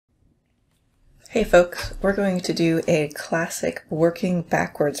Hey folks, we're going to do a classic working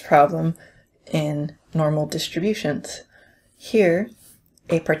backwards problem in normal distributions. Here,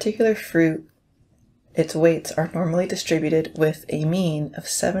 a particular fruit, its weights are normally distributed with a mean of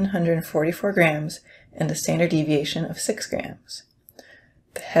 744 grams and a standard deviation of 6 grams.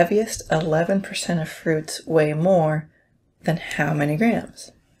 The heaviest 11% of fruits weigh more than how many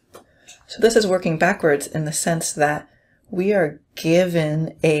grams? So this is working backwards in the sense that we are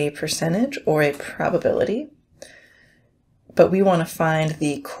given a percentage or a probability, but we want to find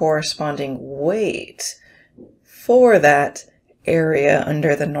the corresponding weight for that area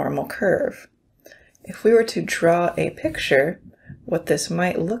under the normal curve. If we were to draw a picture, what this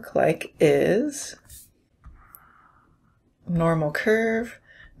might look like is normal curve,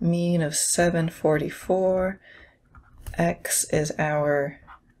 mean of 744, x is our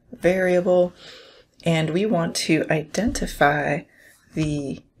variable, and we want to identify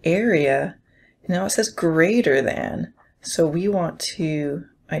the area. Now it says greater than, so we want to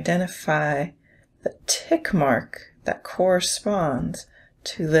identify the tick mark that corresponds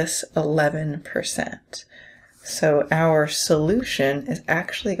to this 11%. So our solution is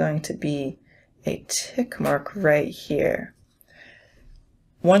actually going to be a tick mark right here.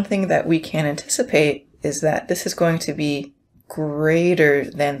 One thing that we can anticipate is that this is going to be greater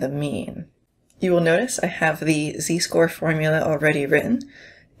than the mean. You will notice I have the z-score formula already written,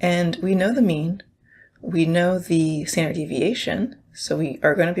 and we know the mean, we know the standard deviation, so we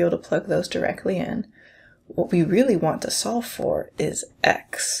are going to be able to plug those directly in. What we really want to solve for is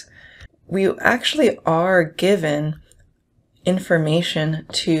x. We actually are given information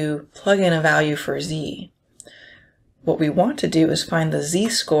to plug in a value for z. What we want to do is find the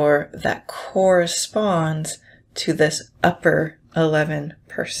z-score that corresponds to this upper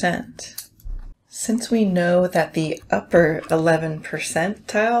 11%. Since we know that the upper 11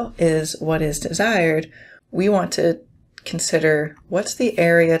 percentile is what is desired, we want to consider what's the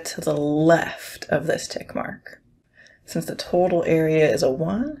area to the left of this tick mark. Since the total area is a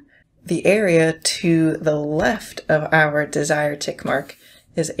 1, the area to the left of our desired tick mark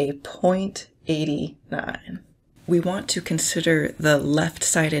is a 0.89. We want to consider the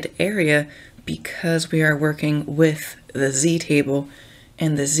left-sided area because we are working with the z-table,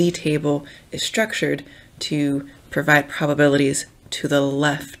 and the z-table is structured to provide probabilities to the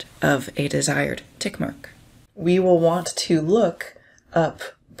left of a desired tick mark. We will want to look up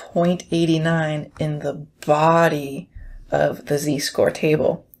 0.89 in the body of the z-score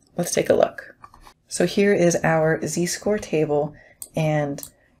table. Let's take a look. So here is our z-score table, and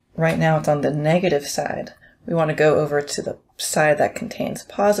right now it's on the negative side. We want to go over to the side that contains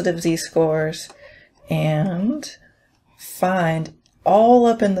positive z-scores and find all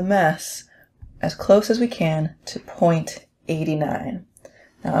up in the mess as close as we can to 0.89.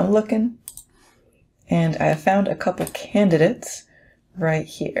 Now I'm looking, and I have found a couple candidates right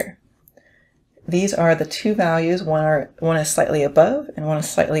here. These are the two values, one is slightly above and one is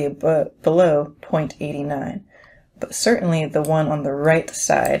slightly below 0.89. But certainly the one on the right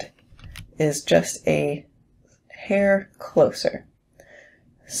side is just a hair closer.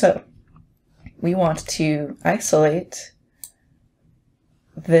 So we want to isolate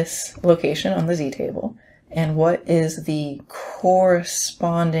this location on the z-table, and what is the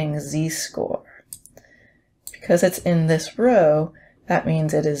corresponding z-score? Because it's in this row, that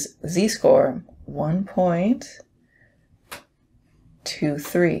means it is z-score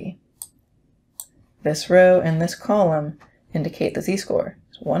 1.23. This row and this column indicate the z-score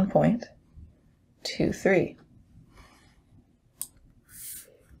is 1.23.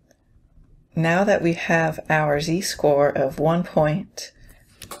 Now that we have our z-score of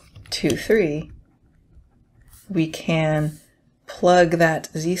 1.23, we can plug that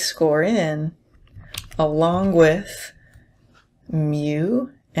z-score in along with mu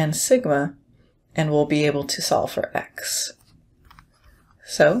and sigma, and we'll be able to solve for x.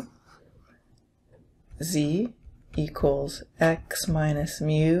 So z equals x minus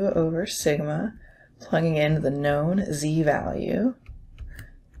mu over sigma, plugging in the known z value,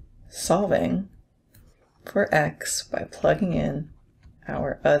 solving for x by plugging in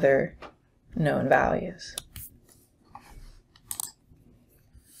our other known values.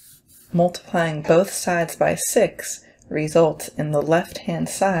 Multiplying both sides by 6 results in the left-hand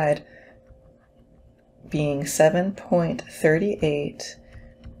side being 7.38,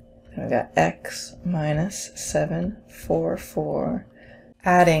 and we've got x minus 744.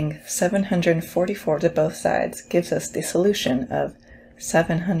 Adding 744 to both sides gives us the solution of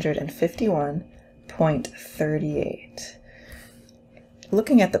 751.38.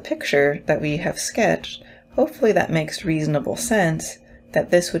 Looking at the picture that we have sketched, hopefully that makes reasonable sense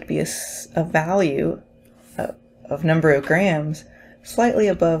that this would be a value of number of grams slightly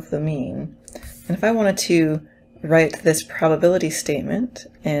above the mean. And if I wanted to write this probability statement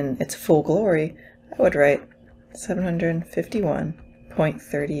in its full glory, I would write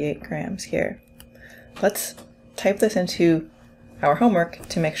 751.38 grams here. Let's type this into our homework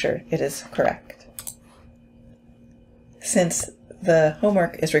to make sure it is correct. Since the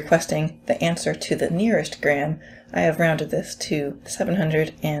homework is requesting the answer to the nearest gram, I have rounded this to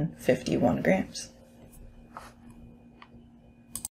 751 grams.